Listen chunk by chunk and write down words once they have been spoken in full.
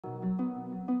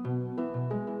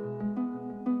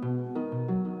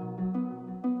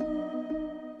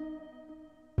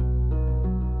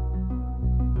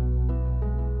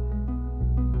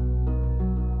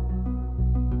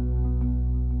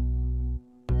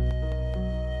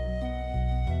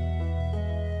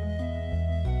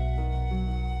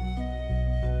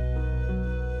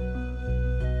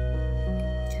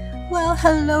Well,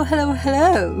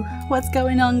 hello! What's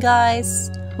going on, guys?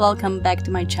 Welcome back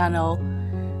to my channel.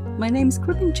 My name is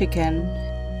Creeping Chicken,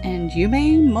 and you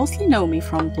may mostly know me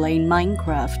from playing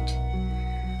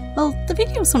Minecraft. Well, the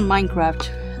videos on Minecraft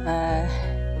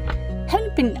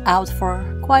haven't been out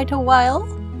for quite a while,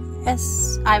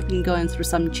 as I've been going through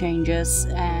some changes,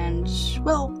 and,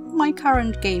 well, my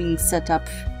current gaming setup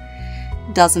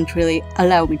doesn't really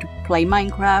allow me to play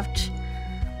Minecraft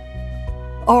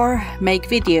or make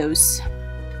videos.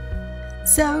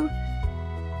 So,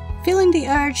 feeling the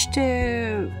urge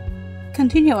to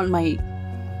continue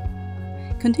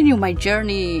my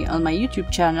journey on my YouTube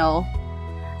channel,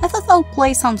 I thought I'll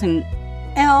play something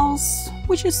else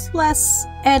which is less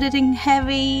editing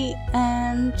heavy,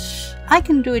 and I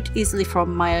can do it easily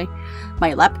from my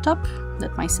laptop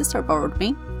that my sister borrowed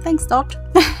me. Thanks, Dot.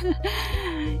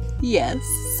 Yes,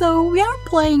 so we are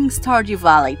playing Stardew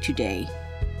Valley today.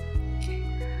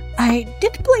 I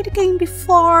did play the game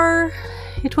before.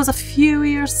 It was a few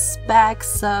years back,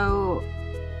 so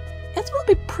it will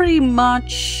be pretty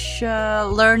much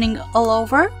learning all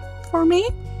over for me.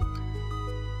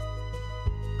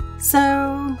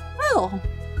 So, well,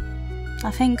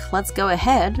 I think let's go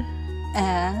ahead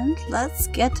and let's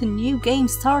get a new game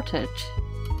started.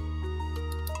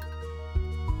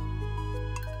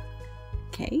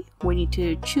 Okay, we need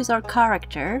to choose our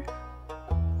character.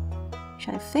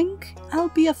 I think I'll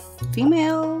be a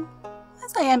female,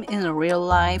 as I am in real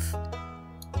life.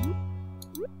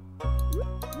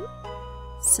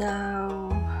 So,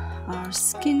 our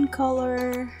skin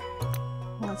color,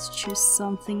 let's choose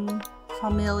something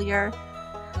familiar.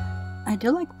 I do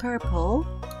like purple.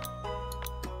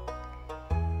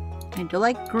 I do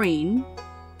like green.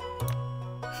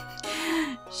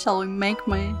 Shall we make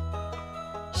a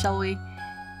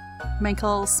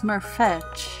little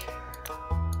Smurfette?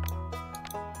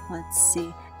 Let's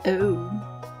see. Oh,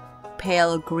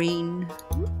 pale green.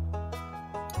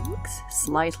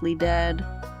 Slightly dead.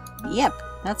 Yep,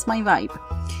 that's my vibe.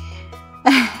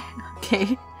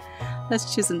 Okay,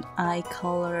 let's choose an eye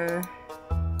color.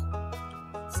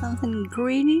 Something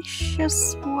greenish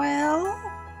as well.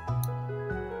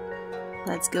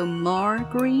 Let's go more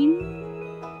green.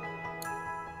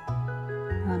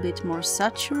 A bit more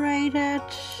saturated.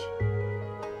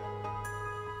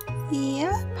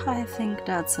 Yep, I think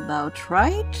that's about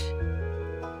right.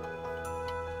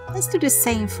 Let's do the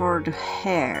same for the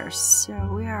hair. So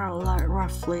we are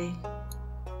roughly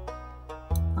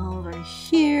over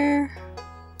here,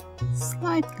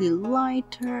 slightly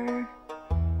lighter.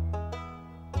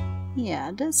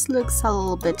 Yeah, this looks a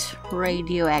little bit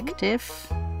radioactive.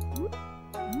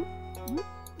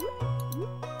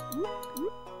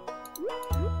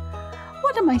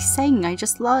 What am I saying? I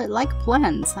just like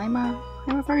plants. I'm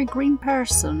a very green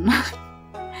person.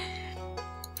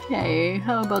 Okay,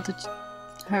 how about the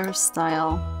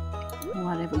hairstyle?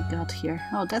 What have we got here?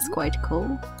 Oh, that's quite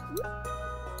cool.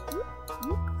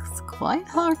 It's quite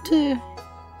hard to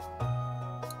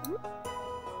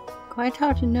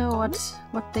know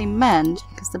what they meant,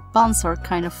 because the buns are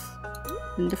kind of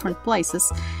in different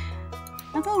places.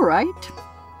 But alright.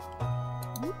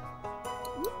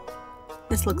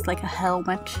 This looks like a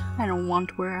helmet. I don't want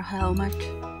to wear a helmet.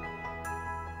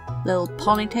 Little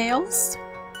ponytails.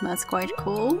 That's quite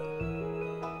cool.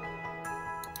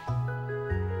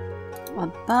 A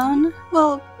bun.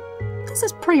 Well, this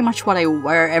is pretty much what I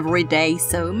wear every day,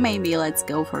 so maybe let's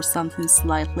go for something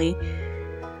slightly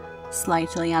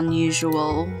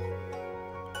unusual.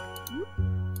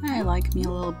 I like me a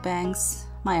little bangs.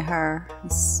 My hair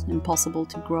is impossible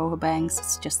to grow bangs,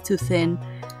 it's just too thin.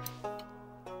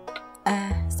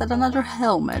 Is that another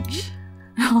helmet?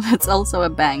 Oh, that's also a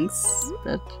bangs,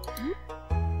 but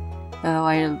oh,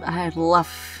 I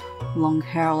love long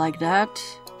hair like that.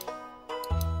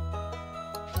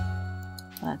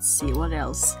 Let's see what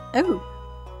else. Oh,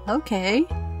 okay.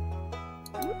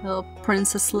 Little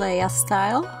Princess Leia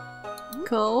style.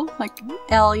 Cool, like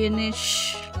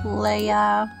alienish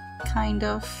Leia kind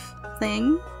of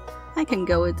thing. I can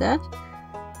go with that.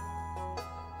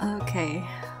 Okay,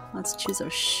 let's choose our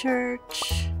shirt.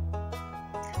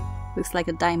 Looks like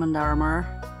a diamond armor.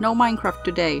 No Minecraft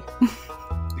today.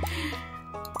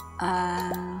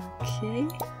 Okay,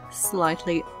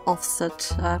 slightly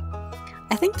offset.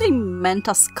 I think they meant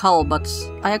a skull, but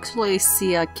I actually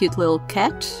see a cute little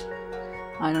cat.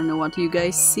 I don't know what you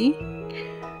guys see.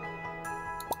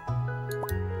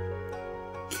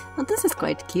 Well, this is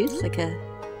quite cute, like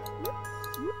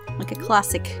a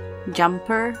classic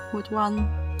jumper with one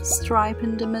stripe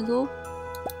in the middle.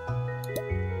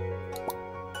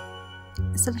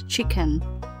 Is that a chicken?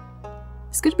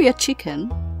 This could be a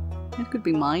chicken. It could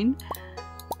be mine.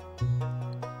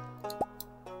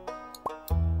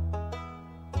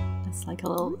 like a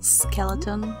little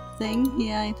skeleton thing.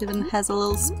 Yeah, it even has a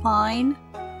little spine.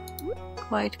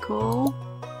 Quite cool.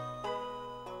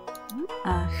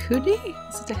 A hoodie?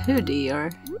 Is it a hoodie or...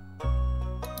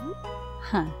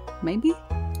 Huh, maybe?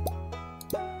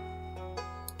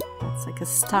 That's like a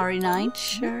Starry Night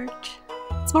shirt.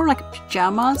 It's more like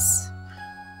pajamas.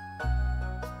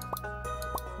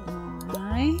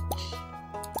 Alright.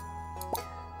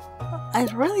 I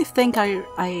really think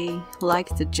I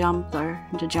like the jumper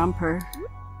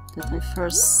that I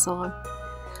first saw.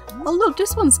 Oh look,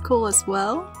 this one's cool as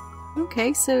well.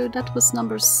 Okay, so that was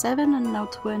number 7 and now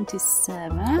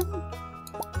 27.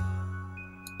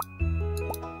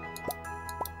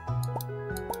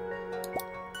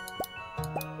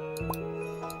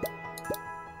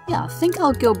 Yeah, I think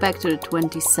I'll go back to the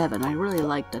 27. I really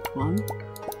like that one.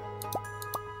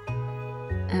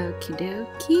 Okie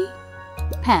dokie.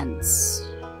 Pants.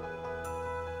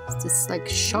 Is this like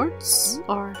shorts?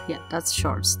 Or yeah, that's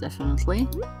shorts, definitely.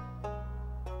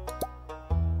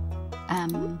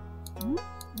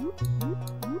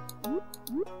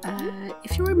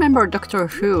 If you remember Doctor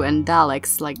Who and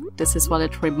Daleks, like this is what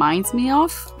it reminds me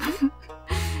of.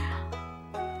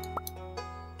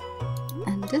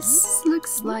 And this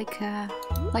looks like a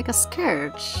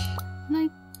skirt. And I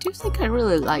do think I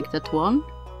really like that one.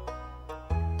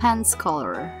 Pants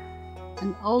color.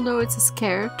 And although it's a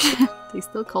skirt, they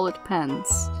still call it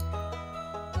pants.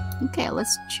 Okay,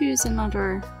 let's choose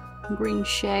another green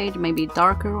shade, maybe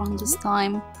darker one this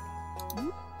time.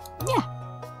 Yeah,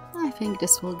 I think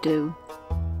this will do.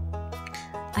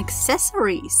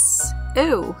 Accessories!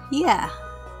 Oh, yeah.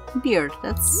 Beard,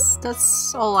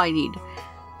 that's all I need.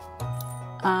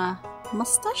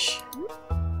 Mustache?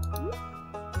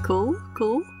 Cool,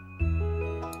 cool.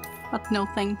 But no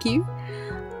thank you.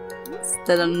 Is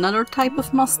that another type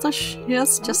of mustache?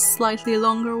 Yes, just slightly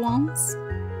longer ones.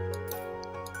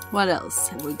 What else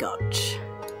have we got?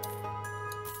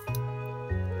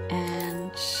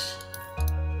 And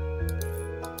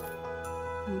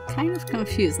I'm kind of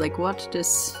confused, like what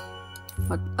this...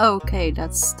 What? Oh, okay,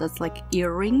 that's like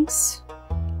earrings.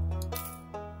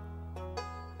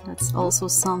 That's also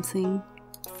something.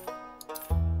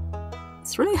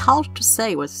 It's really hard to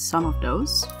say with some of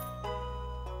those.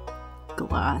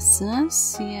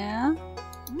 Glasses, yeah.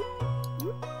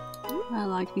 I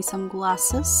like me some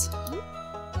glasses.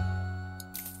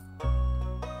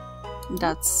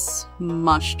 That's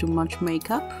much too much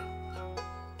makeup.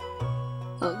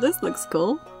 Oh, this looks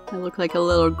cool. I look like a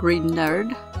little green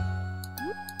nerd.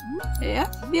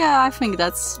 Yeah, I think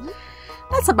that's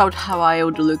about how I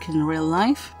would look in real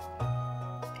life.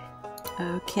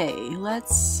 Okay,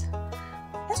 let's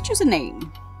choose a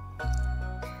name.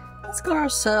 Let's call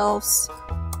ourselves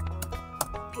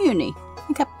Puny,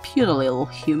 like a puny little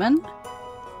human.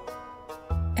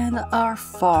 And our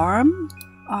farm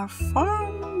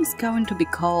is going to be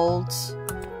called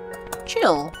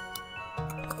Chill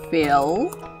Phil,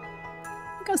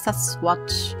 because that's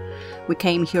what we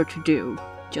came here to do.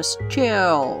 Just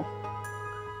chill.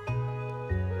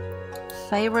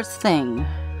 Favorite thing?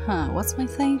 Huh, what's my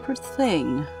favorite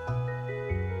thing?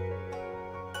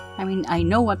 I mean, I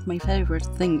know what my favorite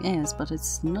thing is, but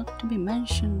it's not to be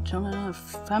mentioned on a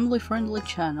family-friendly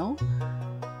channel.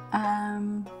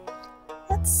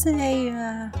 Let's say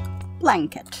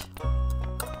blanket.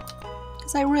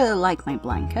 Because I really like my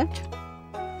blanket.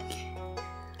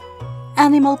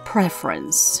 Animal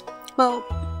preference. Well,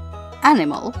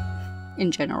 animal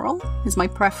in general is my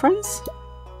preference.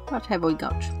 What have we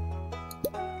got?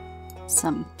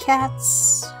 Some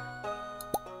cats.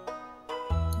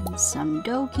 And some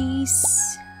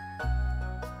doggies.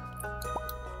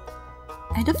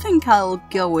 I don't think I'll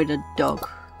go with a dog.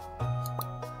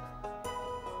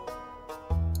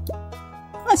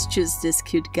 Let's choose this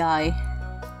cute guy.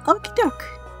 Okie doke.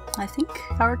 I think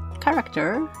our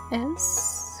character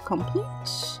is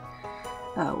complete.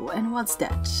 Oh, and what's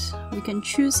that? We can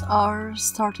choose our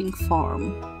starting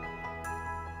farm.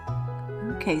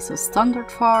 Okay, so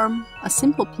standard farm, a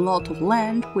simple plot of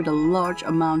land with a large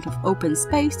amount of open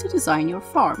space to design your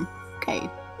farm. Okay,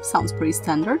 sounds pretty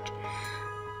standard.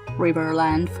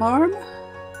 Riverland farm.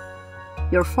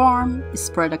 Your farm is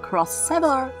spread across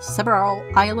several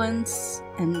islands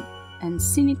and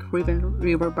scenic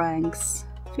riverbanks.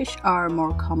 Fish are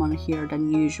more common here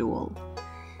than usual.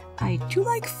 I do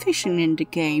like fishing in the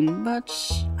game, but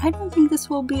I don't think this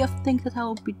will be a thing that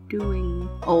I'll be doing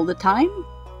all the time.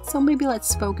 So maybe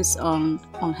let's focus on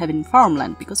having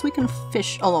farmland, because we can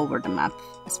fish all over the map,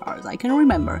 as far as I can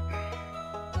remember.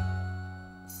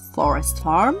 Forest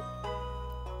farm.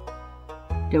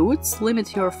 The woods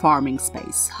limit your farming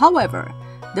space. However,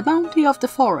 The bounty of the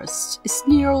forest is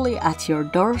nearly at your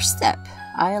doorstep.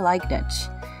 I like that.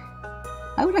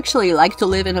 I would actually like to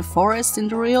live in a forest in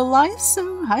the real life,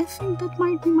 so I think that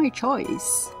might be my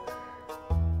choice.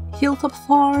 Hilltop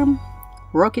farm,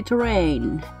 rocky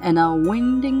terrain, and a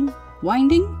winding?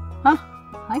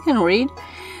 I can read.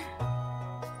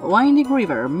 Winding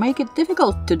river make it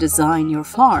difficult to design your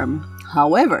farm.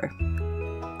 However,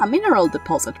 a mineral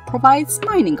deposit provides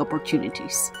mining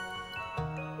opportunities.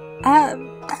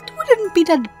 That wouldn't be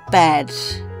that bad,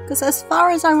 because as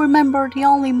far as I remember, the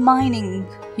only mining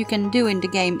you can do in the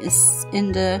game is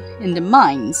in the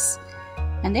mines,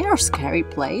 and they are a scary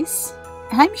place.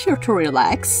 And I'm here to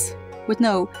relax, with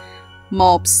no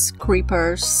mobs,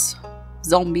 creepers,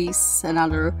 zombies, and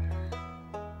other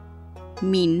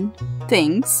mean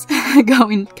things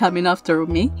coming after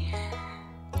me.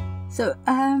 So,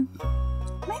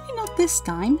 maybe not this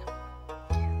time.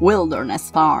 Wilderness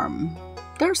farm.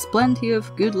 There's plenty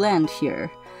of good land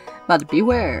here, but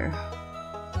beware.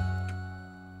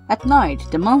 At night,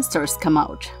 the monsters come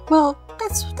out. Well,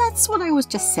 that's what I was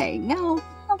just saying. I'll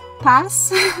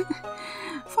pass.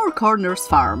 Four Corners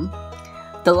Farm.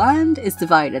 The land is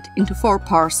divided into 4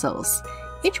 parcels,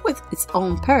 each with its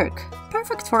own perk.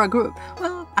 Perfect for a group.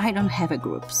 Well, I don't have a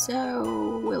group,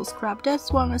 so we'll scrap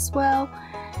this one as well.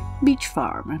 Beach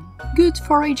farm. Good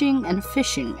foraging and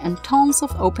fishing and tons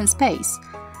of open space.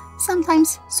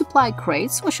 Sometimes supply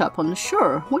crates wash up on the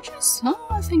shore, which is,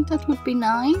 I think that would be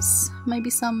nice.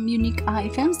 Maybe some unique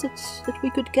items that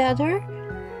we could gather.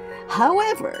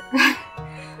 However,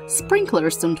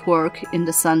 sprinklers don't work in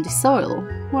the sandy soil.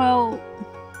 Well,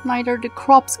 neither the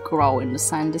crops grow in the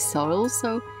sandy soil,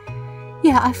 so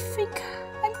yeah, I think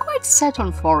I'm quite set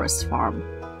on forest farm.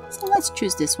 So let's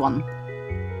choose this one.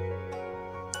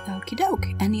 Okie doke.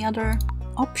 Any other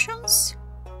options?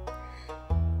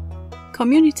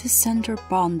 Community center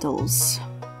bundles.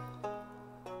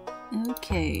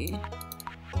 Okay.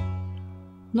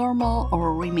 Normal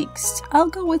or remixed? I'll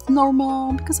go with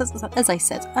normal because as I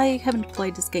said, I haven't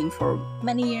played this game for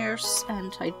many years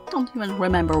and I don't even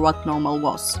remember what normal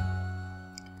was.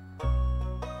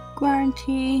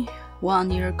 Guarantee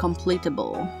 1 year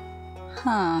completable.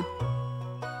 Huh.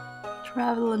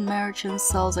 Travel and merchant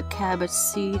sells a cabbage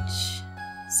seed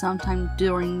sometime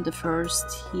during the first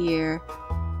year.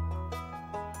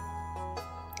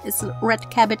 Is red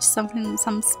cabbage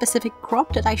some specific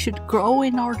crop that I should grow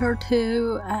in order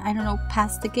to, I don't know,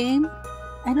 pass the game?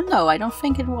 I don't know, I don't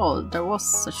think there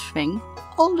was such thing.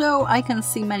 Although I can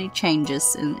see many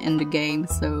changes in the game,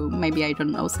 so maybe I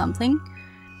don't know something.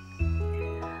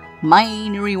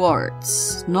 Mine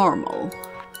rewards, normal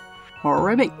or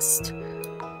remixed.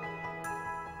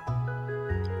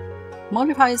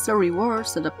 Modifies the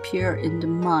rewards that appear in the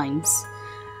mines.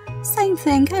 Same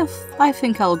thing, I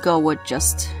think I'll go with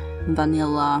just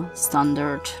vanilla,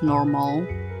 standard, normal.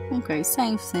 Okay,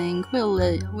 same thing, we'll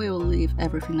leave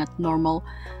everything at normal.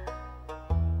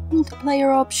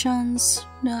 Multiplayer options,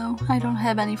 no, I don't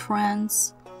have any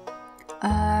friends.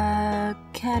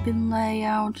 Cabin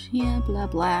layout, yeah, blah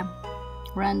blah.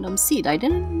 Random seed, I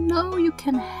didn't know you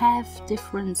can have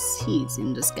different seeds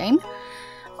in this game.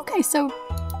 Okay, so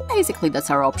basically that's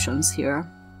our options here.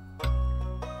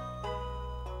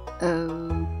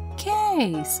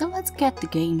 Okay, so let's get the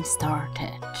game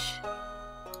started.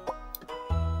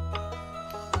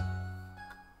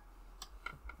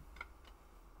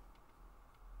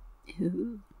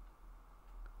 Ooh.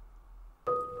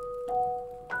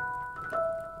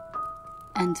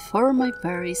 And for my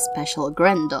very special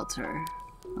granddaughter.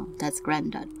 Oh, that's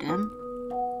granddad then.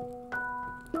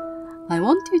 I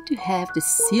want you to have the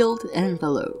sealed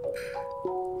envelope.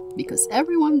 Because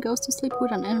everyone goes to sleep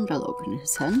with an envelope in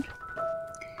his hand.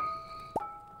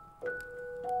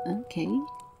 Okay.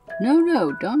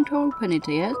 No, don't open it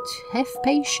yet. Have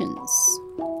patience.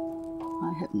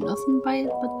 I have nothing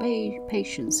but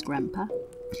patience, Grandpa.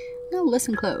 Now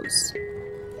listen close.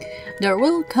 There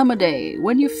will come a day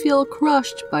when you feel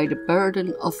crushed by the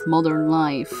burden of modern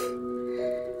life.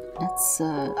 That's,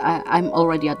 I'm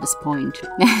already at this point.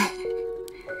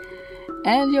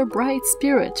 And your bright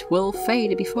spirit will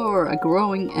fade before a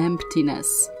growing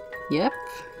emptiness. Yep,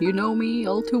 you know me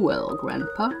all too well,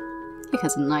 Grandpa. He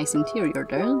has a nice interior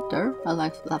there. I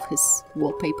love his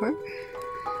wallpaper.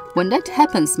 When that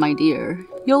happens, my dear,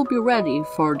 you'll be ready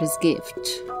for this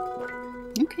gift.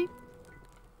 Okay.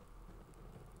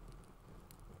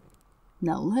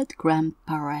 Now let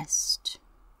Grandpa rest.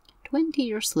 20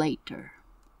 years later.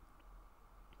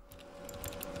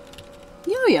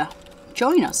 Yeah.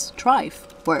 Join us, thrive,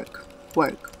 work.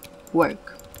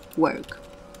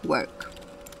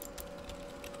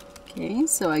 Okay,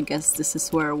 so I guess this is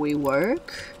where we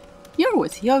work. You're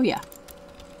with Yoya.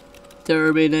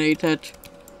 Terminated.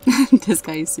 This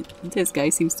guy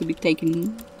seems to be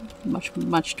taking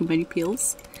much too many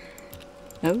pills.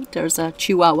 Oh, there's a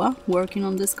chihuahua working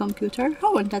on this computer.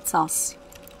 Oh, and that's us.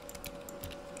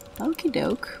 Okie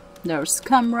doke. There's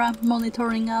camera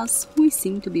monitoring us. We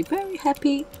seem to be very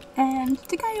happy. And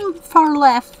the guy on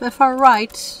the far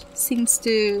right seems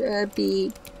to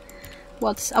be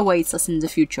what awaits us in the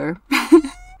future.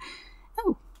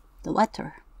 Oh, the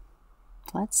letter.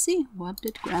 Let's see, what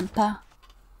did Grandpa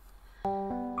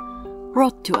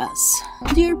wrote to us?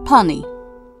 Dear Puny,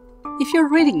 if you're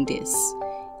reading this,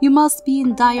 you must be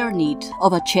in dire need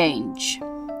of a change.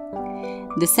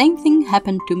 The same thing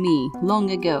happened to me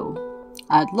long ago.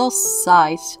 I'd lost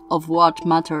sight of what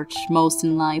mattered most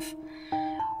in life,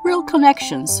 real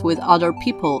connections with other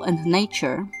people and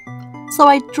nature. So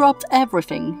I dropped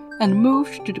everything and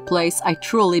moved to the place I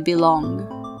truly belong.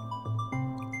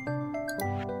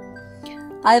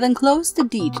 I've enclosed the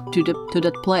deed to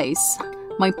that place,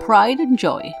 my pride and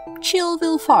joy,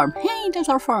 Chillville Farm. Hey, that's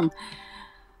our farm.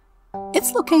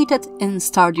 It's located in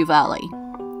Stardew Valley,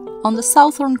 on the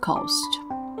southern coast.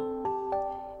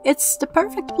 It's the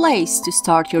perfect place to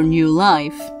start your new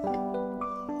life.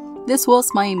 This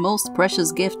was my most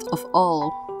precious gift of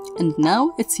all, and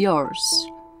now it's yours.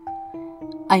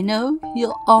 I know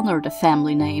you'll honor the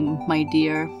family name, my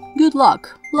dear. Good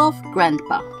luck. Love,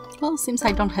 Grandpa. Well, seems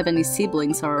I don't have any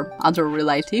siblings or other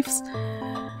relatives.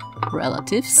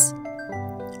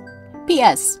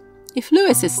 P.S. If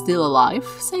Lewis is still alive,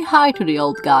 say hi to the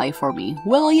old guy for me,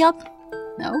 will ya?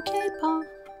 Okay, Pa.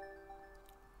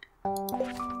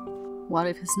 What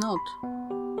if he's not?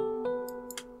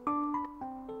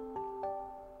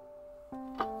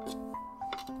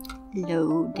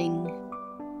 Loading.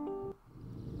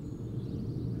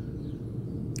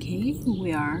 Okay,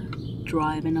 we are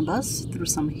driving a bus through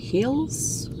some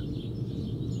hills.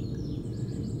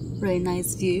 Really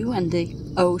nice view, and the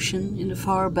ocean in the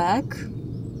far back.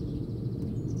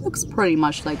 Looks pretty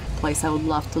much like a place I would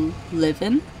love to live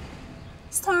in.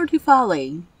 Stardew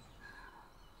Valley.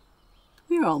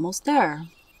 We're almost there.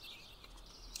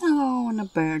 Oh, and a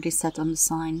birdie sat on the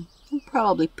sign. It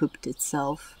probably pooped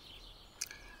itself.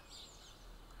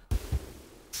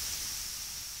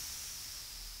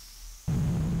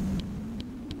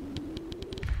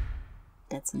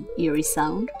 That's an eerie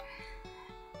sound.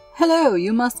 Hello,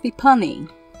 you must be Puny.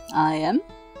 I am.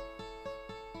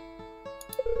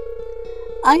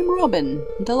 I'm Robin,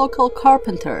 the local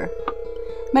carpenter.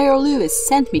 Mayor Lewis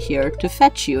sent me here to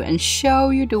fetch you and show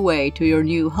you the way to your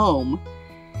new home.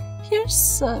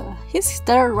 He's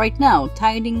there right now,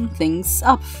 tidying things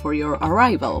up for your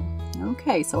arrival.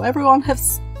 Okay, so everyone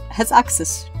has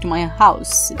access to my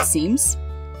house, it seems.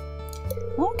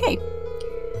 Okay.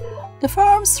 The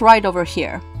farm's right over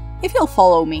here, if you'll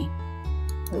follow me.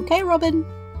 Okay, Robin.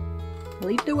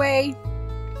 Lead the way.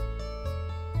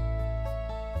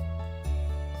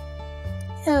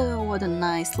 Oh, what a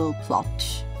nice little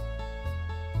plot.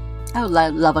 I would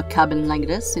love a cabin like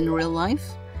this in real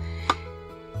life.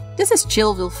 This is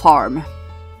Chillville Farm.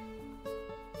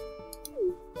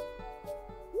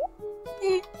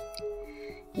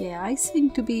 Yeah, I seem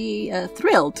to be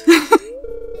thrilled.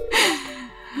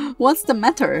 What's the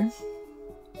matter?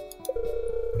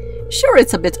 Sure,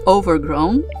 it's a bit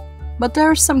overgrown, but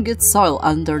there's some good soil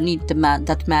underneath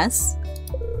that mess.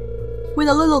 With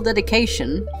a little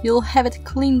dedication, you'll have it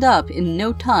cleaned up in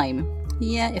no time.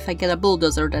 Yeah, if I get a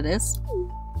bulldozer, that is.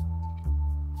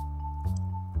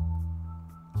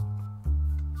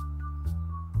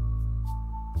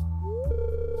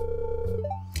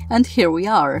 And here we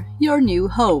are, your new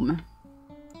home.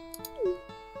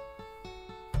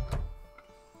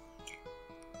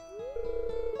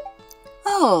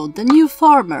 Oh, the new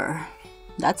farmer.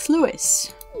 That's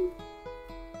Lewis.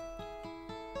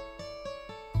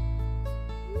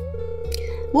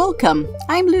 Welcome,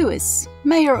 I'm Lewis,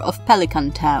 Mayor of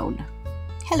Pelican Town.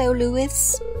 Hello,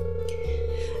 Lewis.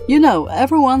 You know,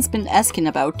 everyone's been asking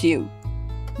about you.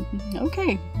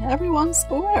 Okay, everyone's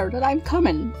aware that I'm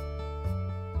coming.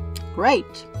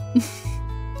 Great.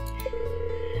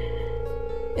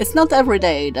 It's not every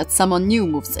day that someone new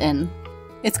moves in.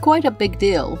 It's quite a big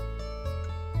deal.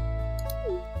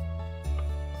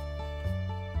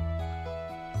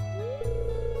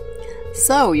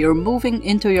 So, you're moving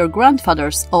into your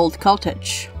grandfather's old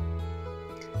cottage.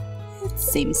 It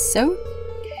seems so.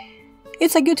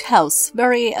 It's a good house,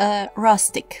 very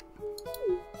rustic.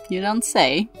 You don't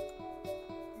say.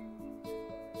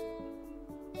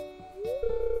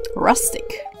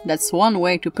 Rustic, that's one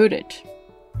way to put it.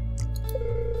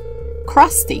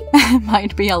 Crusty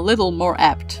might be a little more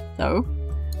apt, though.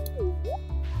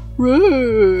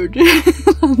 Rude!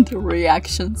 The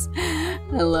reactions.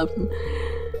 I love them.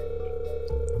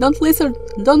 Don't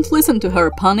listen to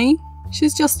her, Puny.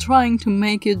 She's just trying to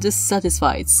make you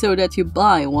dissatisfied so that you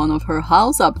buy one of her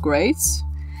house upgrades.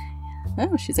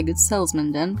 Oh, she's a good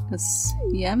salesman then, because,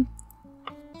 yeah,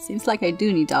 seems like I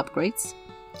do need upgrades.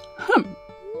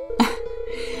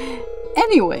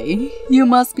 Anyway, you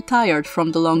must be tired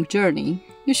from the long journey.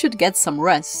 You should get some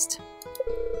rest.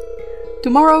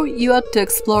 Tomorrow you ought to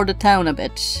explore the town a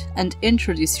bit and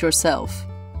introduce yourself.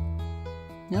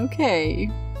 Okay.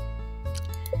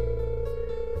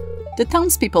 The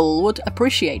townspeople would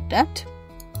appreciate that.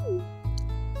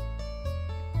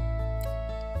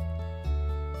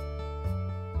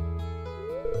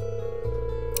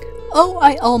 Oh,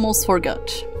 I almost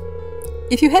forgot.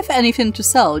 If you have anything to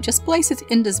sell, just place it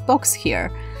in this box here.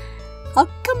 I'll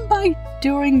come by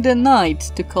during the night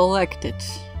to collect it.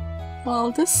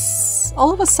 Well, this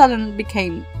all of a sudden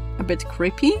became a bit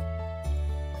creepy.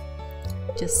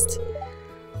 Just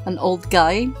an old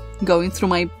guy going through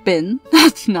my bin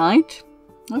at night.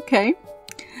 Okay.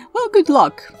 Well, good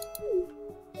luck.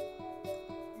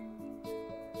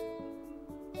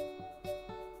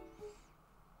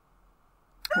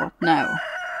 What now?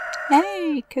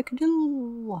 Hey,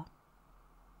 cockadoodle!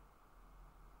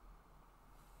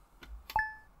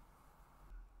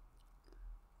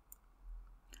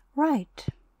 Right.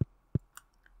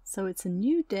 So it's a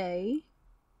new day.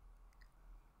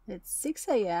 It's 6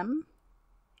 AM.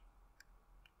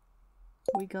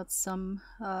 We got some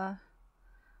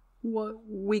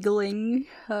wiggling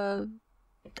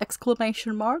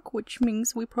exclamation mark, which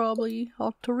means we probably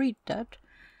ought to read that.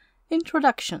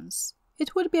 Introductions.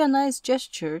 It would be a nice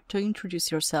gesture to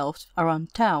introduce yourself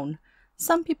around town.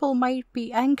 Some people might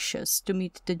be anxious to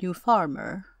meet the new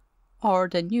farmer, or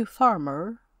the new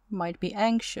farmer might be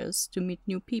anxious to meet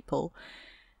new people.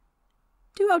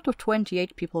 2 out of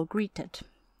 28 people greeted.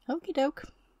 Okie doke.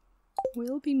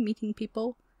 We'll be meeting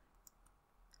people.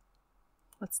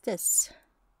 What's this?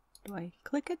 Do I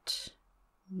click it?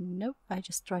 Nope, I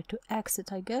just tried to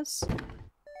exit, I guess.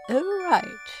 Alright.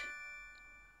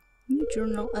 New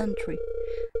journal entry.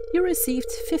 You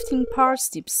received 15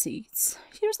 parsnip seeds.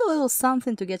 Here's a little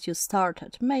something to get you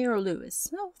started. Mayor Lewis.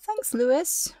 Oh, thanks,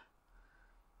 Lewis.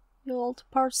 You old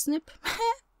parsnip.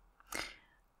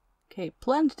 Okay,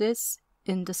 plant this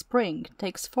in the spring.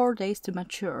 Takes 4 days to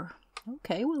mature.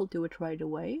 Okay, we'll do it right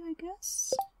away, I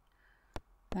guess.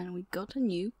 And we got a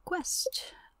new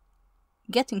quest.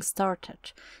 Getting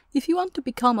started. If you want to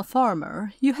become a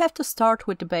farmer, you have to start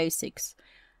with the basics.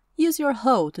 Use your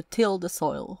hoe to till the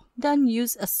soil. Then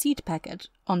use a seed packet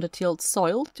on the tilled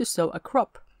soil to sow a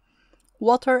crop.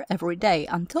 Water every day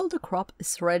until the crop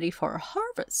is ready for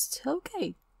harvest.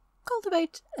 Okay.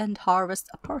 Cultivate and harvest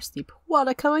a parsnip. What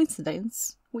a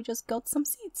coincidence. We just got some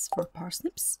seeds for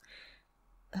parsnips.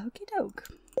 Okie doke.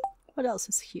 What else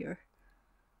is here?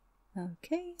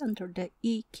 Okay, under the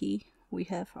E key we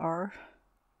have our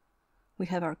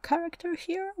character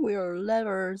here. We are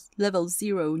level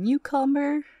 0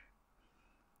 newcomer.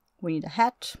 We need a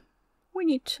hat. We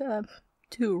need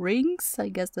 2 rings. I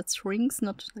guess that's rings,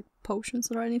 not like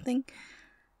potions or anything.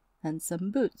 And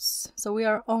some boots. So we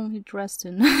are only dressed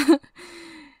in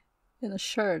in a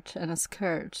shirt and a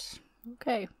skirt.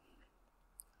 Okay.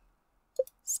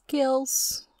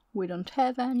 Skills. We don't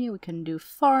have any. We can do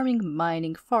farming,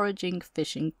 mining, foraging,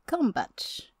 fishing,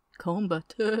 combat.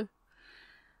 Combat.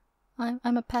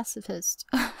 I'm a pacifist.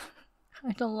 I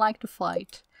don't like to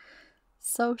fight.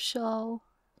 Social.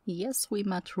 Yes, we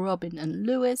met Robin and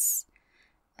Lewis.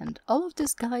 And all of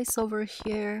these guys over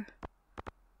here,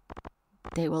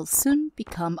 they will soon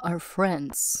become our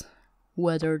friends.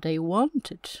 Whether they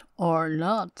want it or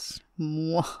not.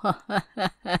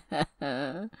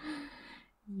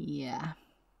 Yeah.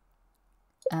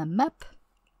 A map.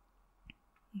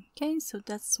 Okay, so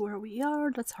that's where we are.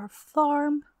 That's our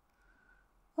farm.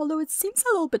 Although it seems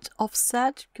a little bit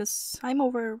offset, because I'm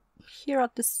over here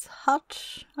at this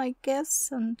hut, I guess,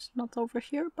 and not over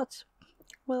here, but,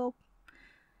 well...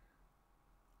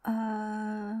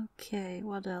 okay,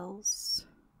 what else?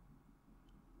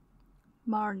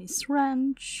 Marnie's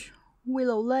Ranch,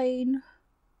 Willow Lane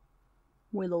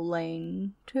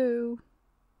 2,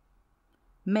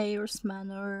 Mayor's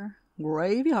Manor,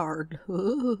 Graveyard,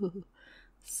 ooh.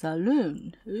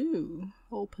 Saloon, ooh,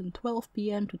 open 12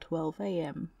 PM to 12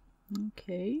 AM.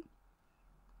 Okay.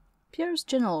 Pierre's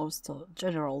General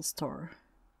Store.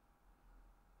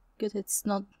 Good, it's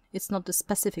not the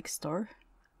specific store.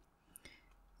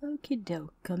 Okie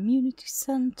doke, Community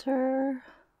Center.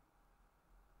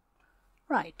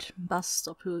 Right, bus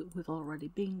stop, we've already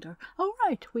been there.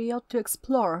 Alright, we ought to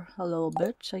explore a little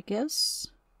bit, I guess.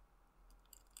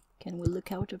 Can we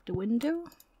look out of the window?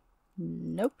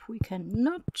 Nope, we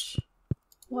cannot.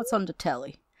 What's on the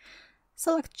telly?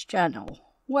 Select channel.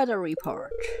 Weather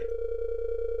report.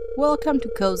 Welcome to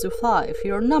Cozy 5,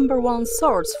 your #1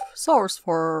 source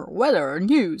for weather,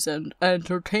 news and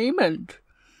entertainment.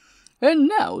 And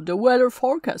now the weather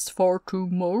forecast for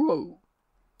tomorrow.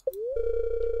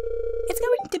 It's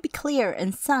going to be clear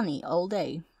and sunny all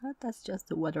day. That's just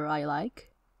the weather I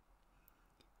like.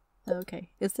 Okay,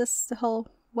 is this the whole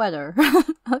weather?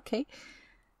 Okay.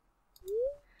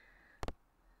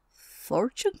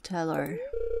 Fortune teller.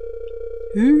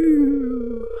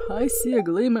 Ooh, I see a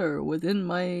glimmer within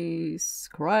my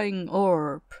scrying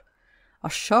orb. A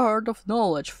shard of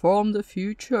knowledge from the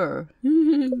future.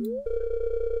 The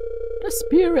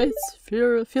spirits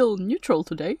feel neutral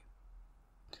today.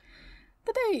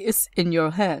 The day is in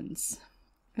your hands.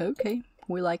 Okay,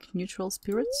 we like neutral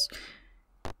spirits.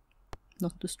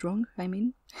 Not too strong, I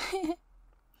mean.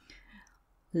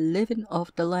 Living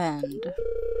off the land.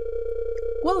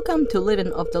 Welcome to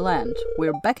Living off the Land.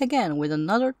 We're back again with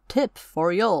another tip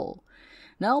for y'all.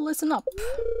 Now listen up.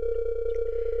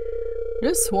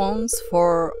 This one's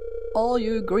for all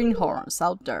you greenhorns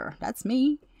out there. That's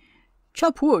me.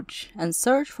 Chop wood and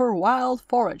search for wild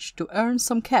forage to earn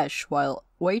some cash while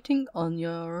waiting on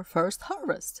your first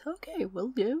harvest. Okay, will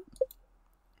do.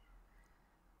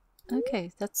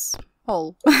 Okay, that's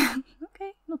all.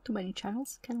 Okay, not too many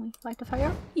channels. Can we light a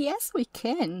fire? Yes, we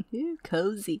can. Ooh,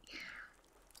 cozy.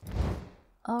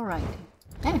 Alright.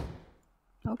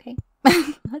 Okay.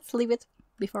 Let's leave it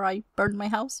before I burn my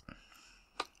house.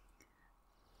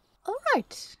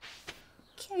 Alright.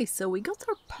 Okay, so we got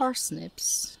our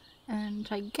parsnips. And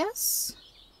I guess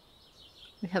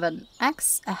we have an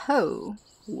axe, a hoe,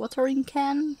 watering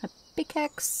can, a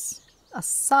pickaxe, a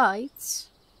scythe,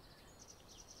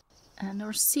 and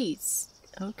our seeds.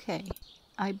 Okay.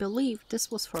 I believe this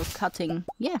was for cutting,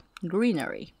 yeah,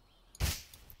 greenery.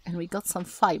 And we got some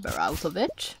fiber out of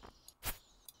it.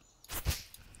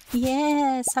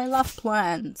 Yes, I love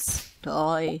plants.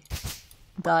 Die,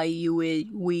 you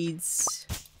weeds.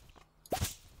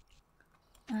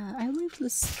 I leave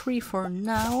this tree for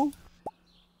now.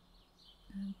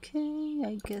 Okay,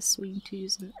 I guess we need to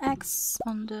use an axe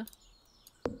on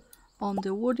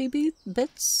the woody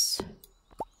bits.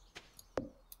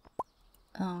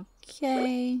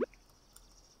 Okay,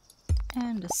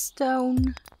 and a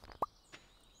stone.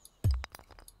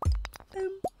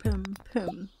 Boom, boom,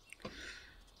 boom.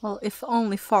 Well, if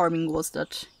only farming was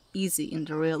that easy in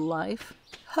the real life.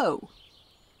 Hoe.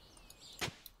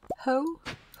 Hoe,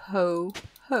 hoe,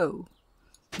 hoe.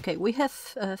 Okay, we have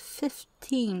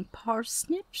 15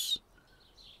 parsnips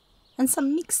and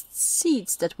some mixed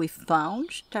seeds that we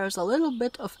found. There's a little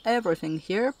bit of everything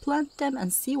here. Plant them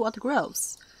and see what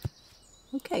grows.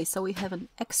 Okay, so we have an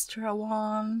extra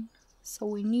one. So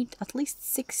we need at least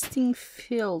 16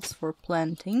 fields for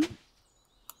planting.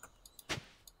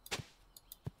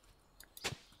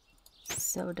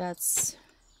 So that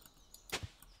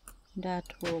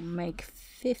will make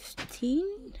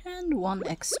 15 and one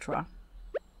extra.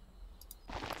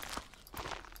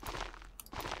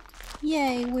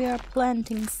 Yay, we are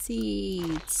planting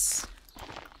seeds.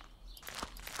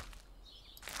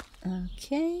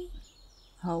 Okay,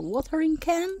 a watering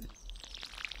can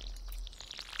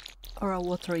or a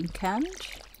watering can.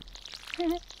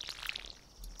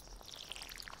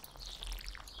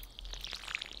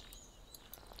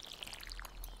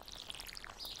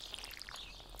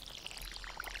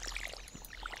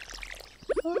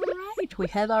 Alright, we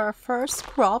have our first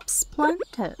crops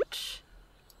planted.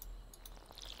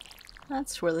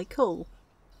 That's really cool.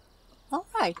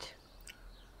 Alright.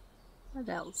 What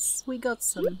else? We got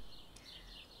some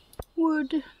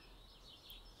wood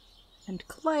and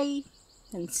clay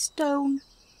and stone.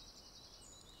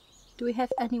 Do we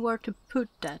have anywhere to put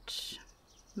that?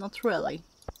 Not really.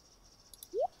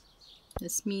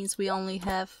 This means we only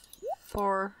have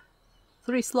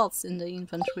 3 slots in the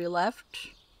inventory left.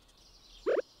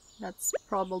 That's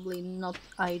probably not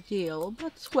ideal,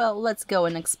 but well, let's go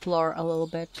and explore a little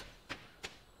bit.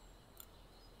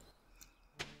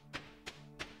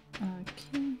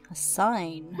 Okay, a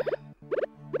sign.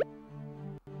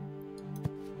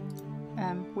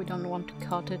 We don't want to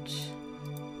cut it.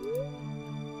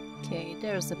 Okay,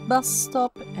 there's a bus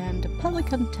stop and the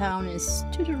Pelican Town is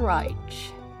to the right.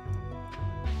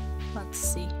 Let's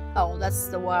see. Oh, that's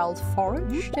the wild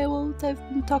forage they've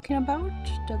been talking about.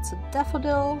 That's a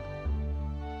daffodil.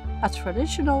 A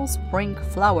traditional spring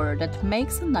flower that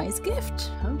makes a nice gift.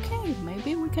 Okay,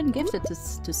 maybe we can gift it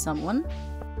to someone.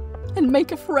 And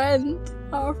make a friend.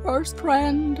 Our first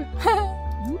friend.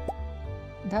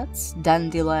 That's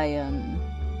dandelion.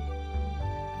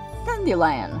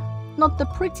 Dandelion. Not the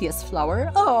prettiest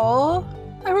flower. Oh,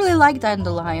 I really like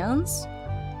dandelions.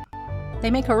 They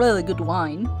make a really good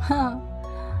wine.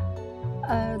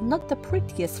 Not the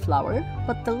prettiest flower,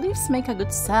 but the leaves make a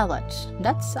good salad.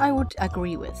 That I would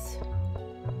agree with.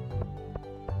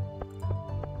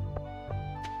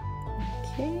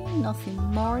 Okay, nothing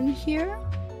more in here.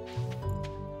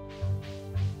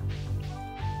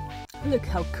 Look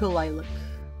how cool I look.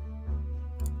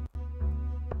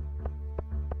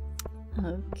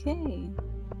 Okay,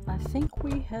 I think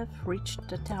we have reached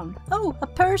the town. Oh, a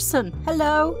person!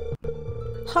 Hello!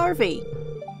 Harvey!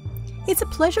 It's a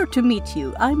pleasure to meet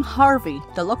you. I'm Harvey,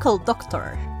 the local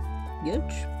doctor. Good,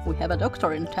 we have a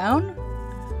doctor in town.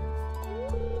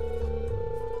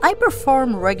 I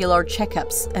perform regular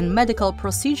checkups and medical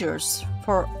procedures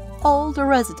for all the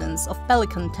residents of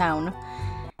Pelican Town.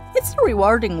 It's a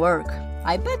rewarding work.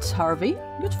 I bet, Harvey.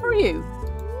 Good for you.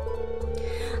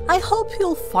 I hope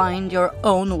you'll find your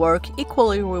own work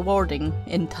equally rewarding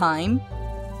in time.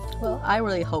 Well, I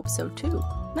really hope so too.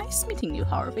 Nice meeting you,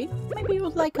 Harvey. Maybe you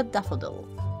would like a daffodil.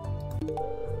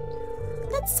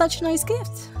 That's such a nice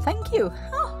gift. Thank you.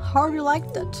 Oh, Harvey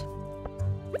liked it.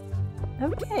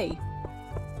 Okay.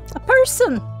 A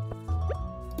person!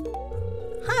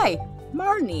 Hi,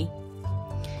 Marnie.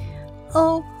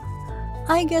 Oh,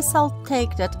 I guess I'll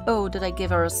take that. Oh, did I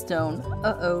give her a stone?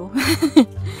 Uh-oh.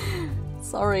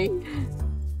 Sorry.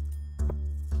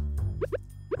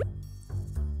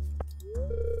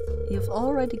 You've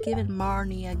already given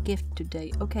Marnie a gift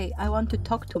today. Okay, I want to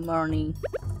talk to Marnie.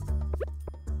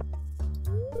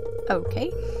 Okay.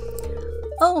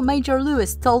 Oh, Major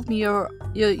Lewis told me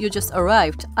you just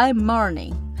arrived. I'm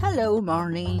Marnie. Hello,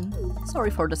 Marnie. Sorry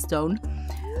for the stone.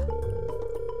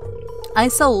 I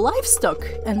sell livestock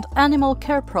and animal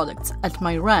care products at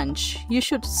my ranch. You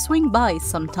should swing by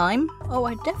sometime. Oh,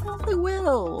 I definitely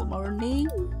will, Marnie.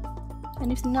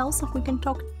 Anything else that we can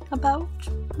talk about?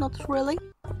 Not really.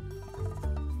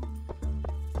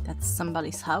 That's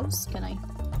somebody's house. Can I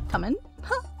come in?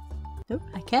 Huh. Oh,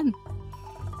 I can.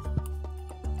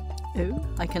 Oh,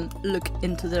 I can look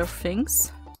into their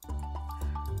things.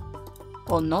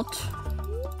 Or not.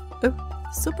 Oh,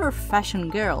 Super Fashion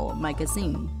Girl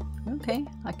magazine. Okay,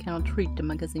 I cannot read the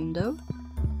magazine though.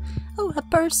 Oh, a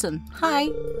person. Hi.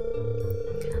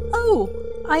 Oh,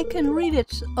 I can read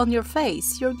it on your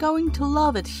face. You're going to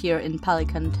love it here in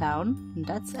Pelican Town.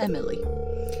 That's Emily.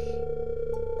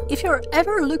 If you're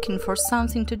ever looking for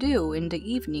something to do in the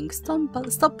evening,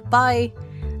 stop by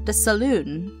the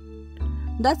saloon.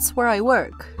 That's where I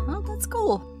work. Oh, that's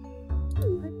cool.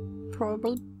 I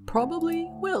probably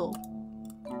will.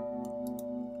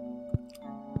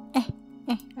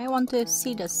 I want to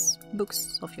see these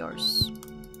books of yours.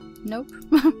 Nope.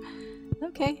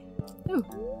 Okay. Ooh.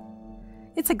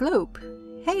 It's a globe.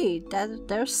 Hey,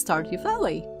 there's Stardew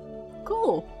Valley.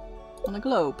 Cool. On a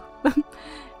globe.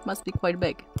 Must be quite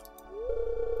big.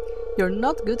 You're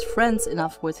not good friends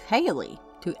enough with Haley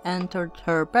to enter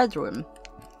her bedroom.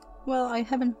 Well, I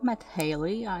haven't met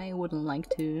Haley. I wouldn't like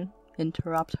to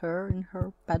interrupt her in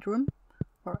her bedroom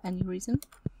for any reason.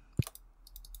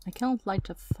 I cannot light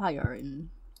a fire in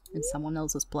someone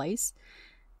else's place.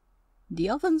 The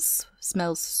oven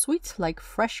smells sweet like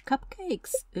fresh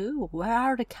cupcakes. Ooh, where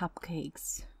are the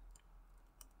cupcakes?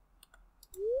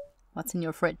 What's in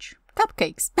your fridge?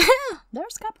 Cupcakes!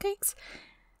 There's cupcakes!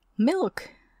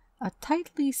 Milk! A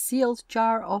tightly sealed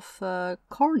jar of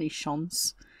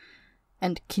cornichons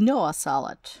and quinoa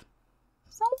salad.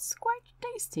 Sounds quite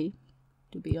tasty,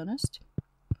 to be honest.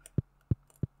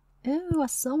 Oh, a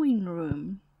sewing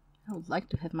room. I would like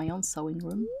to have my own sewing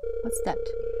room. What's that?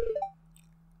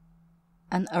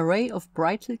 An array of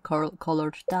brightly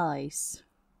colored dyes.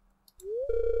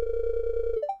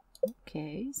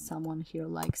 Okay, someone here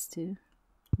likes to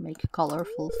make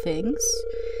colorful things.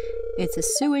 It's a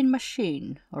sewing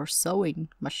machine, or sewing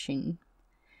machine.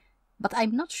 But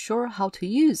I'm not sure how to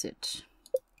use it.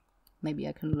 Maybe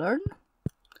I can learn?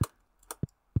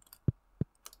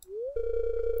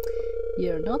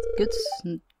 You're not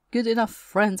good enough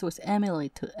friends with Emily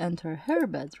to enter her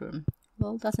bedroom.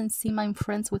 Well, doesn't seem I'm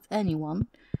friends with anyone.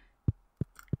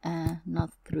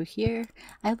 Not through here.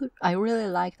 I really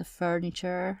like the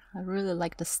furniture. I really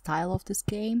like the style of this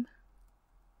game.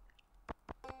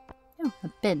 Oh, a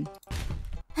bin.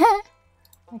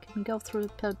 I can go through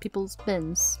people's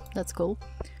bins. That's cool.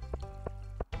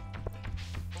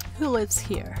 Who lives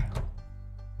here?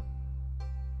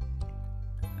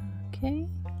 Okay.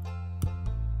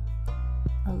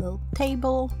 A little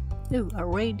table. Ooh, a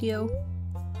radio.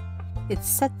 It's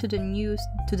set to the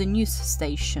news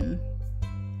station.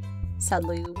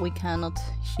 Sadly, we cannot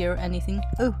hear anything.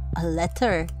 Oh, a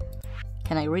letter.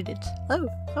 Can I read it? Oh,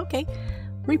 okay.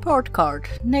 Report card.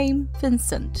 Name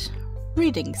Vincent.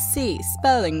 Reading C.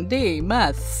 Spelling D.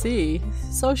 Math C.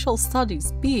 Social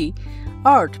studies B.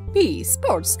 Art B.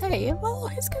 Sports A. Well,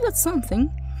 he's good at something.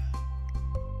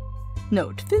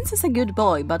 Note: Vince is a good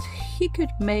boy, but he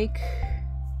could make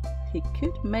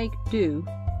do.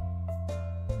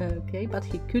 Okay, but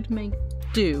he could make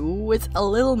do with a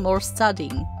little more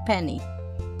studying. Penny.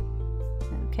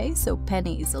 Okay, so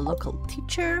Penny is a local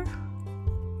teacher.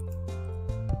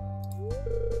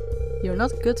 You're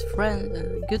not good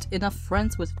enough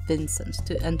friends with Vincent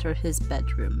to enter his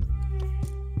bedroom.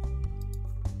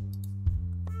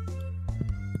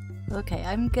 Okay,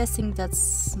 I'm guessing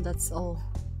that's all.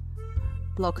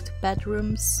 Locked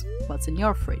bedrooms. What's in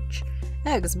your fridge?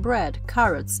 Eggs, bread,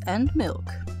 carrots, and milk.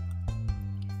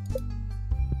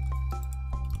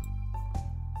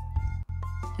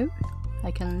 Oh, I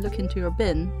can look into your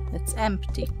bin. It's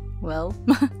empty. Well,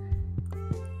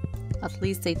 at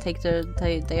least they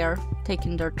are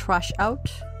taking their trash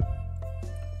out.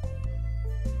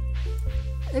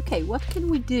 Okay, what can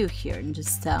we do here in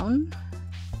this town?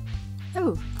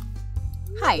 Oh,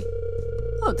 hi.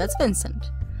 Oh, that's Vincent.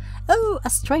 Oh, a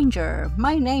stranger.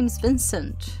 My name's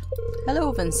Vincent.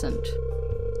 Hello, Vincent.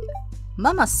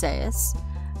 Mama says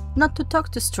not to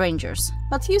talk to strangers,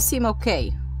 but you seem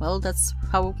okay. Well, that's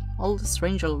how all the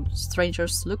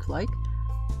strangers look like.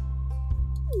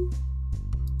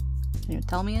 Can you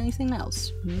tell me anything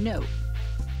else? No.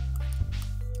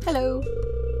 Hello.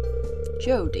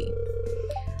 Jody.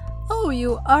 Oh,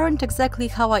 you aren't exactly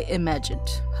how I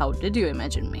imagined. How did you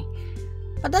imagine me?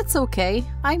 But that's okay.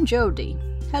 I'm Jody.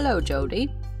 Hello,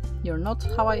 Jody. You're not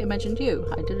how I imagined you.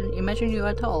 I didn't imagine you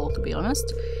at all, to be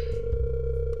honest.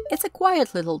 It's a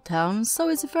quiet little town, so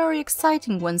it's very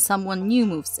exciting when someone new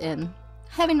moves in.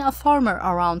 Having a farmer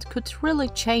around could really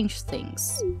change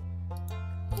things.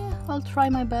 Yeah, I'll try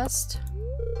my best.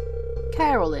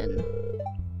 Carolyn.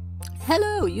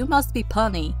 Hello, you must be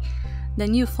Puny, the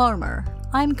new farmer.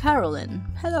 I'm Carolyn.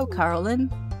 Hello, Carolyn.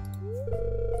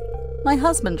 My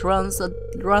husband runs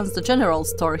the general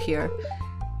store here.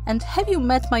 And have you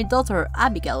met my daughter,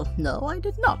 Abigail? No, I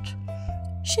did not.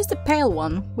 She's the pale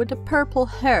one with the purple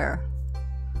hair.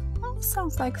 Oh,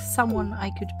 sounds like someone I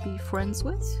could be friends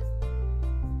with.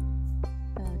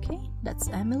 Okay, that's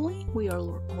Emily. We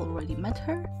already met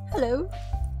her. Hello.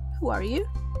 Who are you?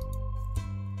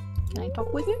 Can I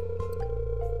talk with you?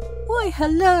 Why,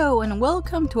 hello and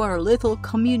welcome to our little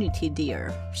community,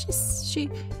 dear. She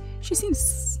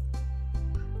seems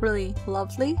really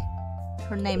lovely.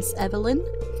 Her name's Evelyn.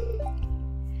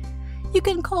 You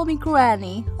can call me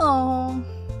Granny. Oh,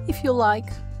 if you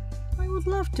like. I would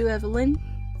love to, Evelyn.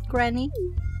 Granny.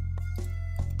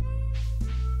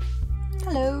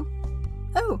 Hello.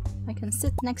 Oh, I can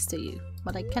sit next to you,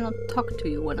 but I cannot talk to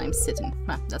you when I'm sitting.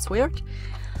 Ah, that's weird.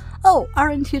 Oh,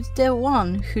 aren't you the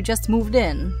one who just moved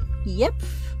in? Yep.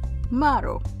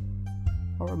 Maru.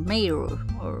 Or Meru.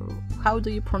 Or how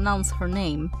do you pronounce her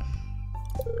name?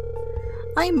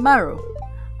 I'm Maru.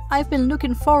 I've been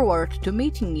looking forward to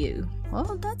meeting you.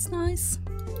 Oh, that's nice.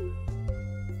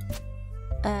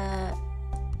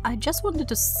 I just wanted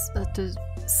to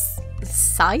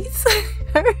scythe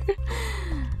her.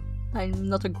 I'm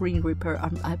not a Green Reaper,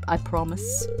 I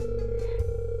promise.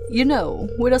 You know,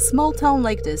 with a small town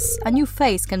like this, a new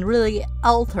face can really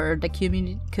alter the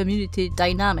community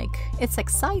dynamic. It's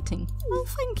exciting. Well,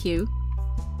 thank you.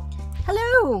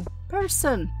 Hello,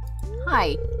 person.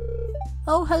 Hi.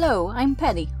 Oh, hello, I'm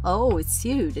Penny. Oh, it's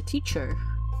you, the teacher.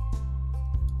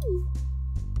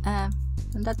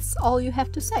 And that's all you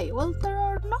have to say. Well, there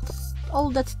are not all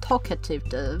that talkative,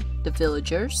 the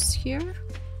villagers here.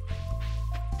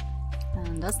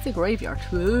 And that's the graveyard.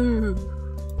 Whoa.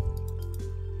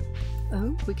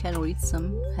 Oh, we can read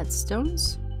some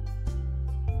headstones.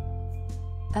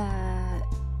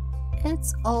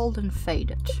 It's old and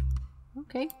faded.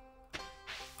 Okay.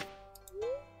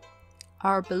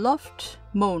 Our beloved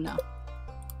Mona.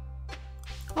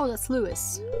 Oh, that's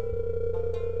Lewis.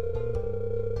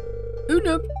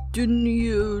 Unab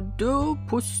dunje do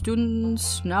pustun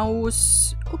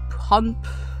snaus upp hamp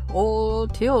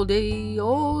og teode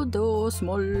og do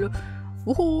small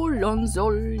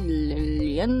Lanzol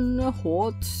Lillian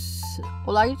Hot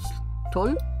Olight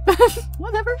Toll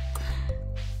whatever.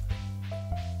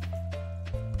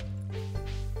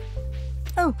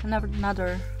 Oh,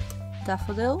 another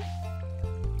daffodil.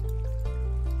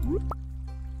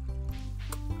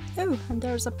 Oh, and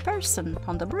there's a person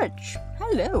on the bridge.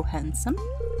 Hello, handsome.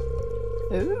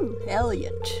 Oh,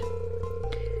 Elliot.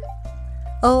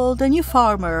 Oh, the new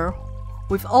farmer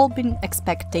we've all been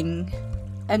expecting.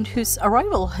 and whose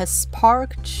arrival has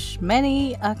sparked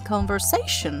many a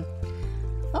conversation.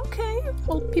 Okay,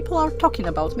 well, people are talking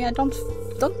about me. I don't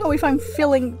know if I'm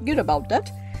feeling good about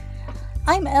that.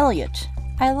 I'm Elliot.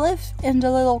 I live in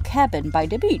the little cabin by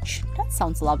the beach. That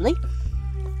sounds lovely.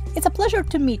 It's a pleasure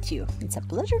to meet you. It's a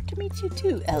pleasure to meet you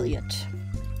too, Elliot.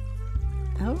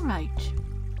 Alright.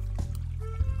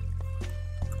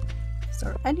 Is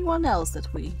there anyone else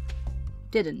that we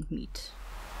didn't meet?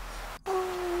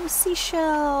 Oh,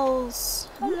 seashells!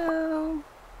 Hello!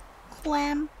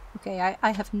 Clam! Okay,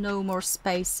 I have no more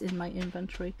space in my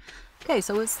inventory. Okay,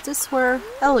 so is this where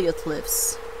Elliot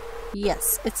lives?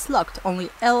 Yes, it's locked. Only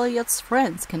Elliot's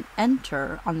friends can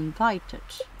enter uninvited.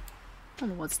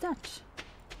 And what's that?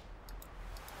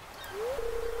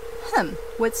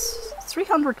 With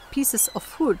 300 pieces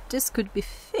of wood, this could be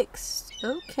fixed.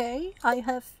 Okay, I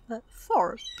have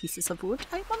 4 pieces of wood.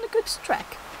 I'm on a good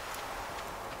track.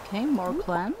 Okay, more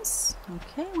clams.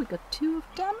 Okay, we got 2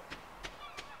 of them.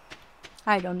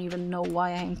 I don't even know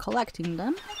why I'm collecting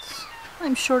them, but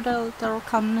I'm sure they'll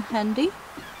come in handy.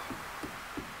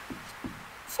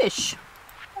 Fish.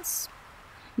 Yes.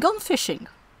 Gone fishing.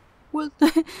 Well,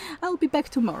 I'll be back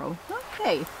tomorrow.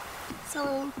 Okay.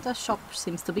 So the shop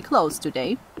seems to be closed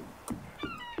today.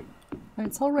 And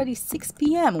it's already 6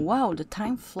 p.m. Wow, the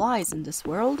time flies in this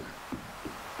world.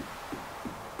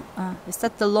 Is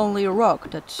that the lonely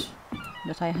rock that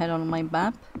I had on my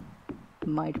map?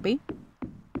 Might be.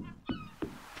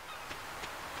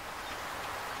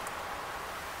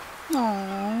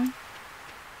 Aww.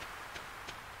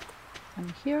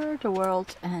 And here the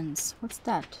world ends. What's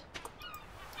that?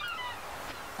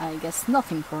 I guess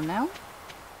nothing for now.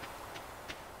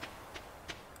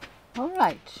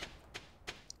 Alright.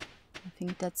 I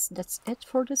think that's it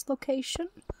for this location.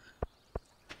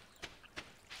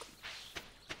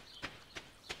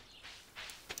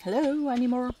 Hello, any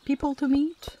more people to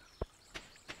meet?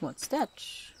 What's that?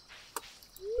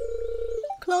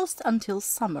 Closed until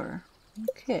summer.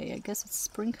 Okay, I guess it's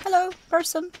spring. Hello,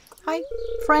 person. Hi,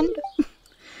 friend.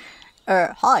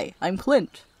 Hi, I'm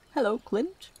Clint. Hello,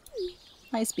 Clint.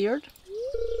 Nice beard.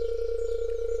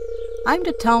 I'm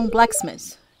the town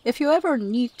blacksmith. If you ever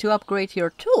need to upgrade your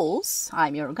tools,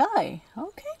 I'm your guy.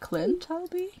 Okay, Clint, I'll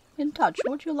be in touch.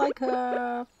 Would you like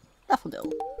a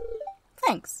daffodil?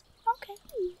 Thanks. Okay.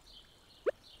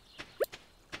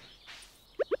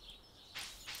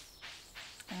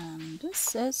 And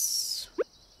this is...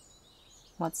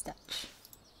 what's that?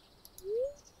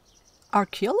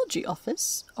 Archaeology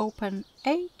office, open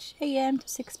 8 a.m. to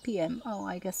 6 p.m. Oh,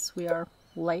 I guess we are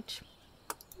late.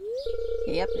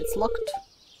 Yep, it's locked.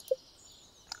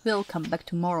 We'll come back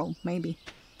tomorrow, maybe.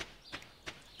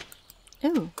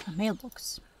 Oh, a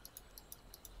mailbox.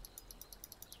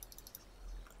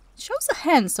 It shows a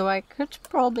hand, so I could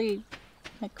probably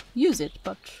use it,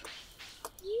 but...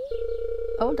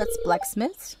 oh, that's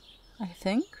blacksmith, I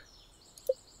think.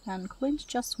 And Clint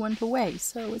just went away,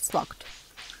 so it's locked.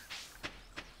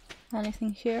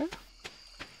 Anything here?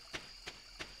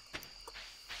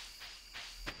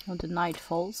 Oh, the night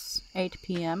falls. 8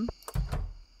 p.m.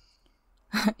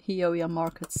 Yoya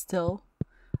Market still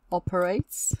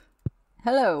operates.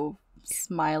 Hello,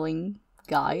 smiling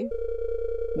guy.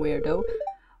 Weirdo.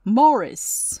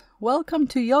 Morris, welcome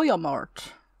to Yoya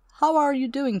Mart. How are you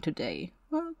doing today?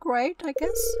 Well, great, I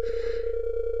guess.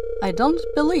 I don't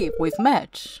believe we've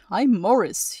met. I'm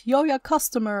Morris, Yoya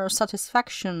Customer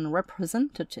Satisfaction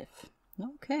Representative.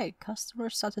 Okay, Customer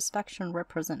Satisfaction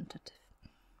Representative.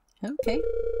 Okay.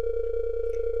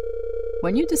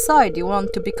 When you decide you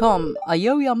want to become a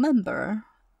Yoya member,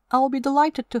 I'll be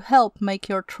delighted to help make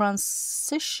your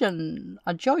transition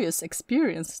a joyous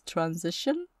experience.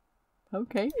 Transition?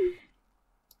 Okay.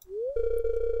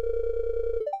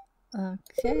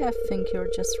 Okay, I think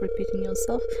you're just repeating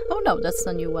yourself. Oh no, that's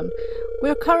the new one.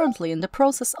 We're currently in the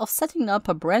process of setting up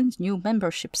a brand new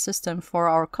membership system for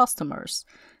our customers.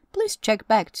 Please check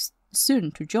back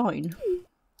soon to join.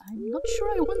 I'm not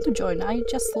sure I want to join. I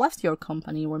just left your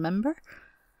company, remember?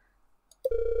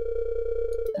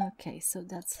 Okay, so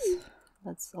that's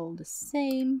all the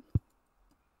same.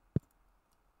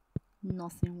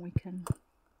 Nothing we can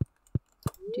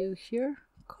do here.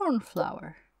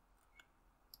 Cornflower.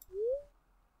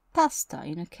 Pasta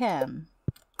in a can.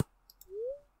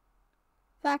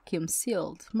 Vacuum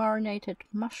sealed marinated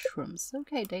mushrooms.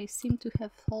 Okay, they seem to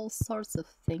have all sorts of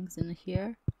things in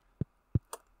here.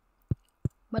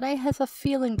 But I have a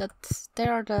feeling that they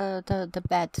are the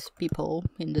bad people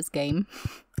in this game.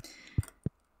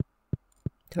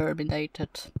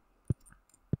 Terminated.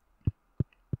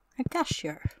 A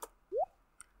cashier.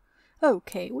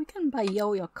 Okay, we can buy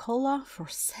Yoya Cola for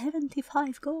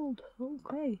 75 gold.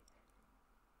 Okay.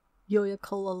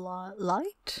 Yoyakola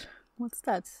light? What's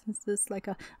that? Is this like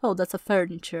a... Oh, that's a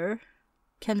furniture.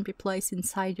 Can be placed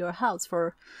inside your house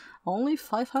for only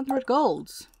 500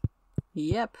 gold.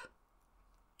 Yep.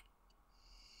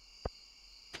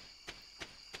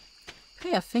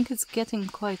 Okay, I think it's getting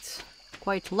quite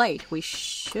late. We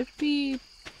should be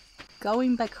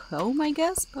going back home, I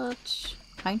guess, but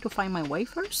trying to find my way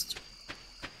first.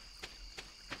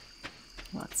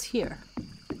 What's here?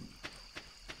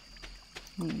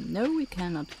 No, we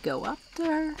cannot go up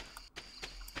there.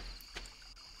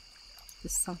 Is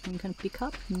this something we can pick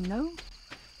up? No.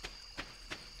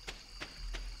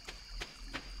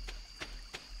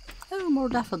 Oh, more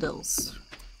daffodils.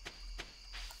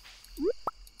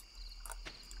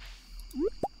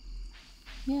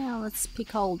 Yeah, let's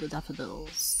pick all the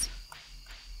daffodils.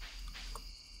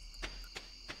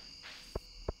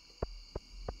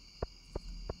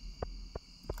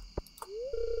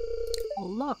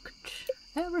 Locked.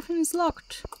 Everything is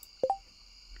locked.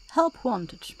 Help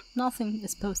wanted. Nothing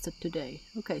is posted today.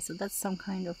 Okay, so that's some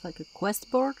kind of like a quest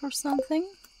board or something.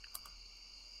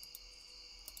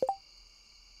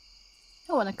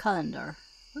 Oh, and a calendar.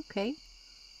 Okay.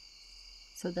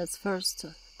 So that's first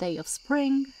day of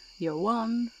spring, year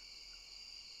 1.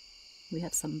 We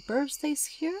have some birthdays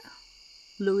here.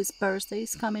 Louis' birthday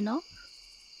is coming up.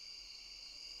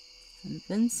 And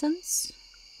Vincent's.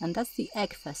 And that's the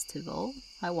egg festival.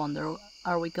 I wonder,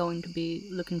 are we going to be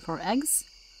looking for eggs?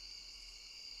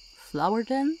 Flower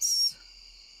dance?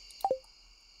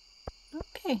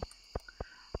 Okay.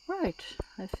 Right,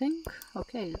 I think.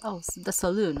 Okay, oh, the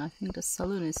saloon. I think the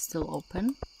saloon is still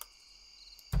open.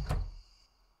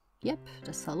 Yep,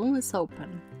 the saloon is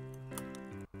open.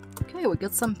 Okay, we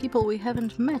got some people we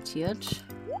haven't met yet.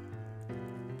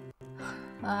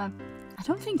 I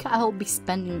don't think I'll be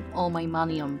spending all my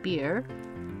money on beer.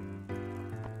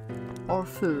 Or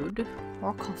food.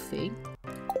 Or coffee.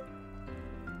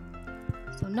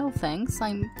 So no thanks,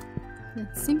 it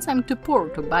seems I'm too poor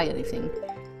to buy anything.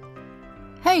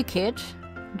 Hey kid,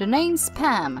 the name's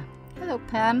Pam. Hello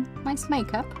Pam, nice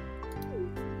makeup.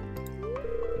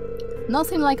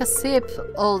 Nothing like a sip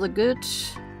all the good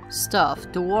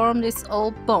stuff to warm these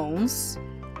old bones.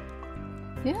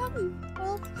 Yeah,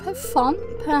 well, have fun,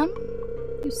 Pam.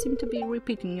 You seem to be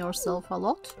repeating yourself a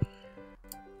lot.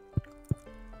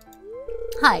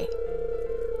 Hi.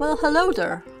 Well, hello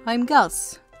there. I'm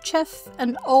Gus, chef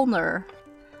and owner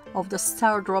of the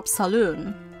Stardew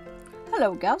Saloon.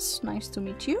 Hello, Gus. Nice to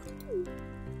meet you.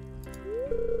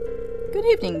 Good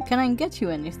evening. Can I get you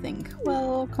anything?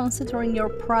 Well, considering your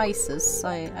prices,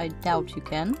 I doubt you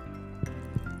can.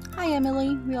 Hi,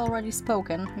 Emily. We already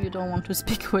spoken. You don't want to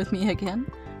speak with me again?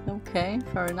 Okay,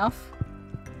 fair enough.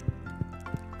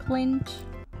 Clint.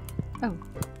 Oh,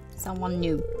 someone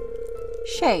new.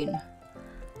 Shane.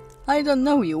 I don't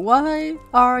know you. Why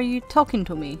are you talking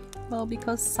to me? Well,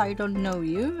 because I don't know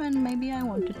you and maybe I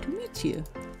wanted to meet you.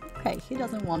 Okay, he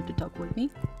doesn't want to talk with me.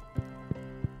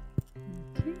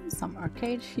 Okay, some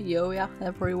arcade, yoya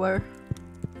everywhere.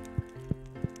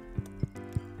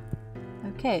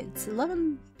 Okay, it's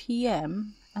 11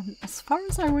 PM and as far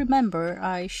as I remember,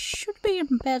 I should be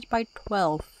in bed by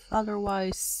 12,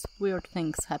 otherwise weird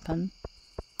things happen.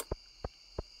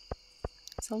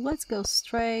 So let's go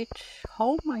straight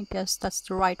home, I guess that's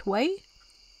the right way.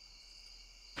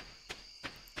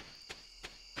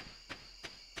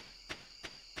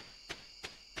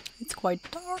 It's quite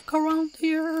dark around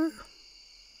here.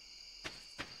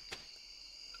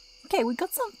 Okay, we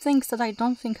got some things that I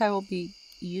don't think I will be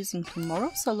using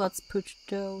tomorrow, so let's put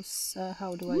those...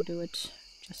 how do I do it?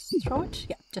 Just throw it?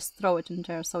 Yeah, just throw it in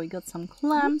there. So we got some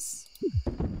clams,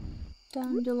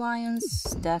 dandelions,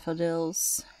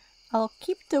 daffodils. I'll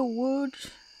keep the wood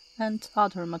and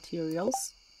other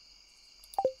materials.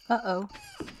 Uh-oh.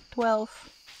 12.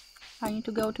 I need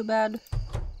to go to bed.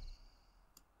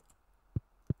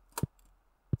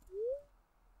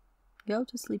 Go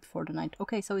to sleep for the night.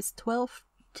 Okay, so it's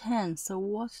 12:10. So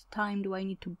what time do I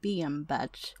need to be in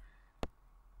bed?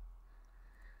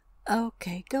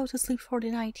 Okay, go to sleep for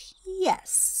the night.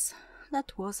 Yes.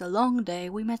 That was a long day.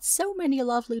 We met so many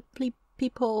lovely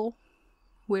people.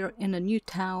 We're in a new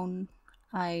town.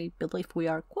 I believe we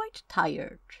are quite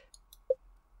tired.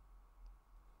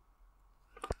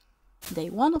 Day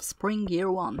 1 of spring,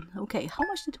 year 1. Okay, how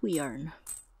much did we earn?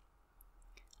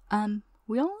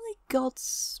 We only got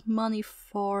money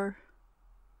for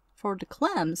the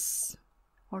clams.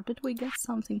 Or did we get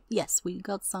something? Yes, we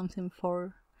got something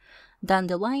for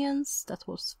dandelions. That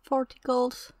was 40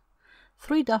 gold.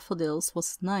 3 daffodils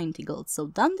was 90 gold. So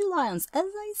dandelions, as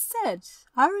I said,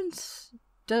 aren't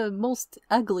the most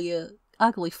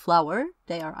ugly flower.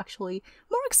 They are actually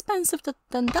more expensive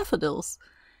than daffodils.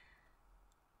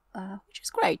 Which is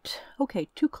great. Okay,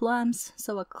 2 clams.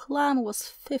 So a clam was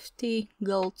 50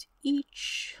 gold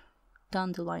each.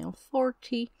 Dandelion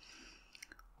 40.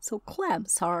 So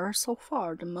clams are so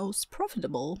far the most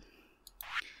profitable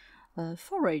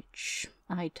forage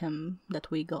item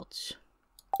that we got.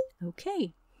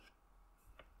 Okay.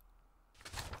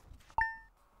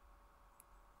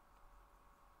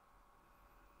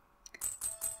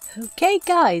 Okay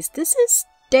guys, this is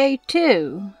day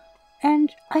 2.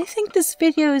 And I think this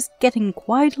video is getting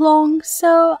quite long,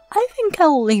 so I think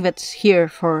I'll leave it here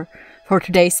for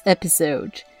today's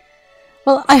episode.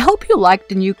 Well, I hope you liked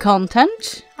the new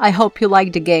content. I hope you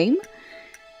liked the game.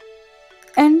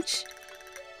 And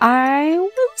I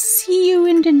will see you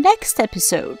in the next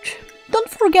episode. Don't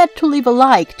forget to leave a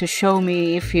like to show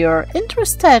me if you're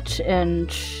interested in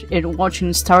watching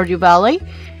Stardew Valley.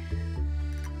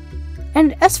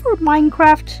 And as for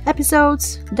Minecraft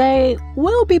episodes, they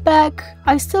will be back.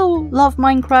 I still love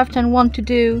Minecraft and want to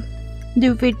do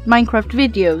Minecraft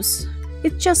videos.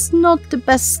 It's just not the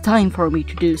best time for me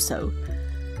to do so.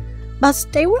 But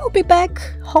they will be back,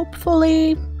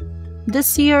 hopefully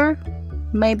this year,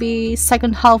 maybe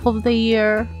second half of the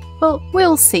year. Well,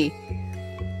 we'll see.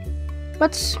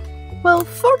 But, well,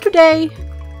 for today,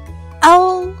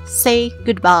 I'll say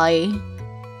goodbye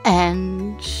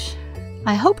and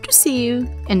I hope to see you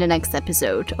in the next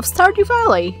episode of Stardew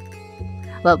Valley.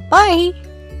 Well, bye!